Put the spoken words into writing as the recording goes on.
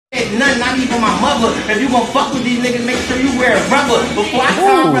get none, not even my mother. If you gon' fuck with these niggas, make sure you wear rubber. Before I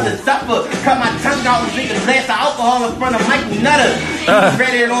tell brother suffer, cut my tongue out and drink a glass of alcohol in front of Michael Nutter. He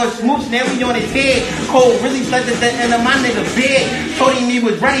ready on smooch, now we on his head. Cold really flooded the end of my nigga bed. Told him he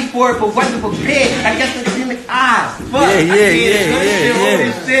was ready for it, but wasn't prepared. I guess the gimmick, fuck. Yeah.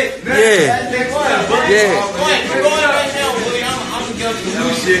 We're going right now, Willie. I'm gonna get some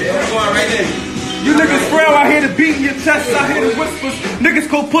new shit. We're going right there. You niggas frown, I hear the beat in your chest, I hear the whispers. Niggas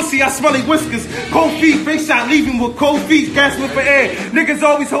cold pussy, I smell they whiskers. Cold feet, face shot leaving with cold feet, gasping for air. Niggas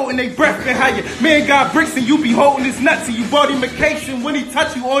always holding they breath and how your man got bricks and you be holding his nuts and you bought him a case and when he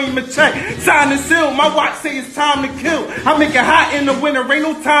touch you, owe him a check. Sign and seal, my watch say it's time to kill. I make it hot in the winter, ain't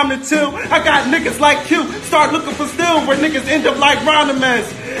no time to chill. I got niggas like Q, start looking for still where niggas end up like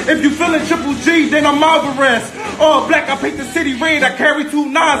Ronimus. If you feeling triple G, then I'm Alvarez. All black, I paint the city red, I carry 2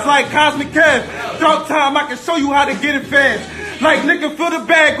 nines like Cosmic Kev. Drop time, I can show you how to get it fast. Like nigga, fill the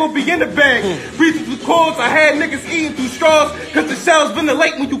bag, go be in the bag. Breathing through cords, I had niggas eating through straws. Cause the shells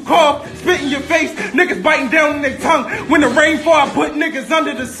ventilate when you cough. Spit in your face, niggas biting down in their tongue. When the rain fall, I put niggas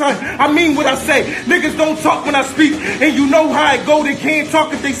under the sun. I mean what I say, niggas don't talk when I speak. And you know how it go, they can't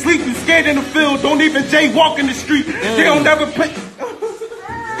talk if they sleep. You scared in the field, don't even jaywalk in the street. They don't never put...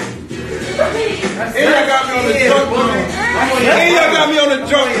 And y'all got me on the junk, and y'all got me on the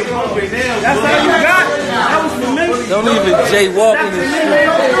junk. That's how you got it. That was for me. Don't even jaywalk in the street.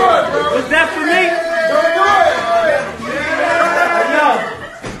 Was that for me?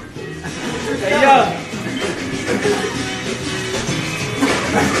 Hey, yo.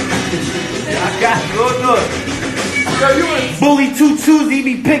 I got you. Go do it. Bully 2-2s, he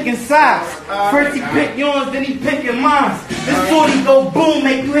be picking sides. First he pick yours, then he picking mine. This 40 go boom,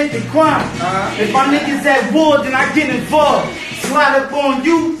 make you hit the crime. If my niggas at war, then I get involved. Slide up on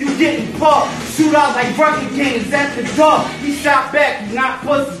you, you getting popped. Shoot out like Rucker Kings at the door. We shot back, you not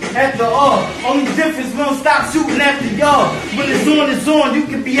pussy at the all. Only difference, we don't stop shooting after y'all. When it's on, you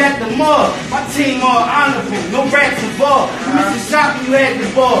can be at the mall. My team all honorable, no rats involved. You missed a shot when you had the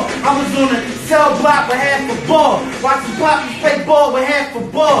ball. I was on the cell block with half a ball. Watching Poppy play ball with half a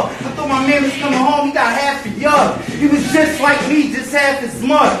ball. I thought my man was coming home, he got half a yard. He was just like me, just half as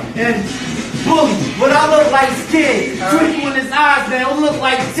smart. And bully, what I look like scared. Twinkle in his eyes, man, it look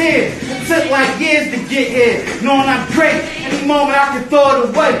like tears. It took like years to get here. Knowing I'm great, any moment I can throw it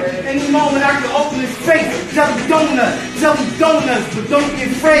away. Any moment I can open his face. Jelly donuts, but don't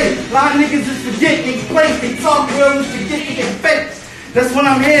get afraid. A lot of niggas just forget they place. They talk real and forget they get fake. That's what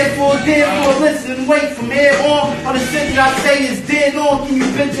I'm here for, dead for, listen and wait. From here on, all the shit that I say is dead on. Can you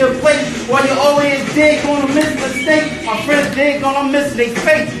picture a place while you're always dead gonna miss a mistake? My friends dead gonna miss their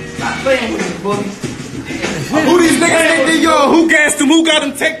face. Not playing with you, buddy. Who these niggas think they y'all? Who gassed them? Who got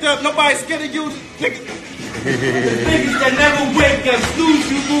them taped up? Nobody scared of you, nigga. Niggas that never wake up, snooze,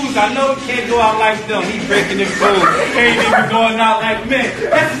 you lose. I know he can't go out like them. He breaking the code. Ain't even going out like men.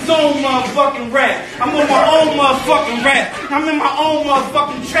 That's his own motherfucking rap. I'm on my own motherfucking rap. I'm in my own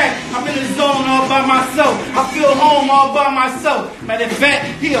motherfucking track. I'm in the zone all by myself. I feel home all by myself. Matter of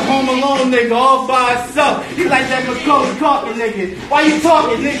fact, he a home alone nigga all by himself. He like that Macaulay talking nigga. Why you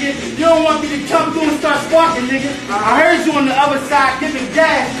talking, nigga? You don't want me to come through and start sparking, nigga. I heard you on the other side giving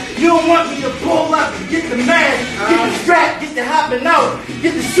gas. You don't want me to pull up and get the mask, get the strap, get the hopping out,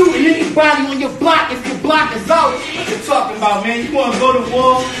 get the shooting anybody on your block if your block is out. What you talking about, man? You want to go to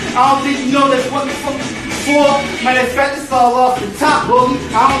war? I don't think you know that's what the fuck for. Matter of fact, it's all off the top, bully.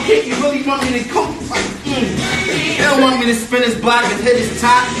 I don't think you really want me to come. They don't want me to spin his block and hit his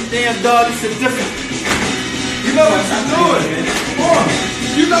top. Damn, dog, it's a different. You know what you're doing, man. Come on.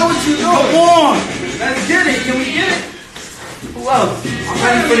 You know what you're doing. Come on. Let's get it. Can we get it? Who else? I'm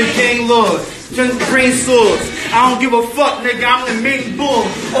ready for the King Lord. Green swords. I don't give a fuck, nigga. I'm the main bull.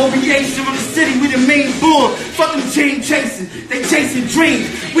 OBH from the city, we the main bull. Fuck them chain chasing. They chasing dreams.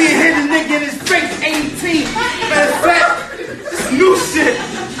 We hit a nigga in his face, 18. Matter of fact, this new shit.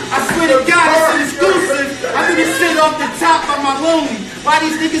 I swear to God, this is exclusive. I do this shit off the top of my lonely. Why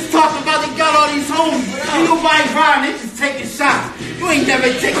these niggas talking about they got all these homies? Ain't nobody riding, they just taking shots. You ain't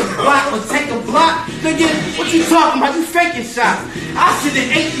never take a block or take a block. Nigga, what you talking about? You faking shots. I sit at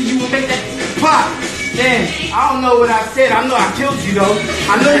 8 for you and make that pop. Damn, I don't know what I said. I know I killed you though.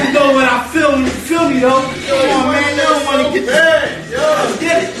 I know you know what I feel when you feel me though. Come on, man, you don't want to get this. Let's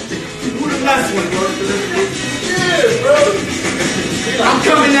get it. Who the last one? Yeah, bro. I'm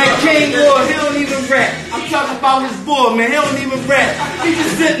coming at King Lord, he don't even rap. I'm talking about his boy, man, he don't even rap. He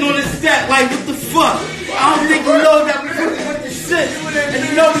just sitting on his step like, what the fuck? I don't think you know that we fucking with the shit. And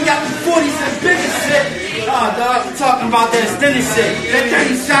you know we got the 40s and bigger shit. Nah, dog, I'm talking about that extended shit. That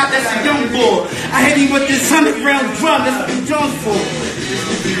 30 shot, that's a young boy. I hit him with this 100-round drum, that's what the drum's for.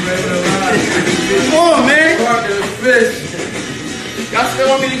 this. Y'all still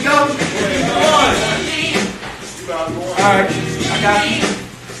want me to go? Come on. Alright, I got you.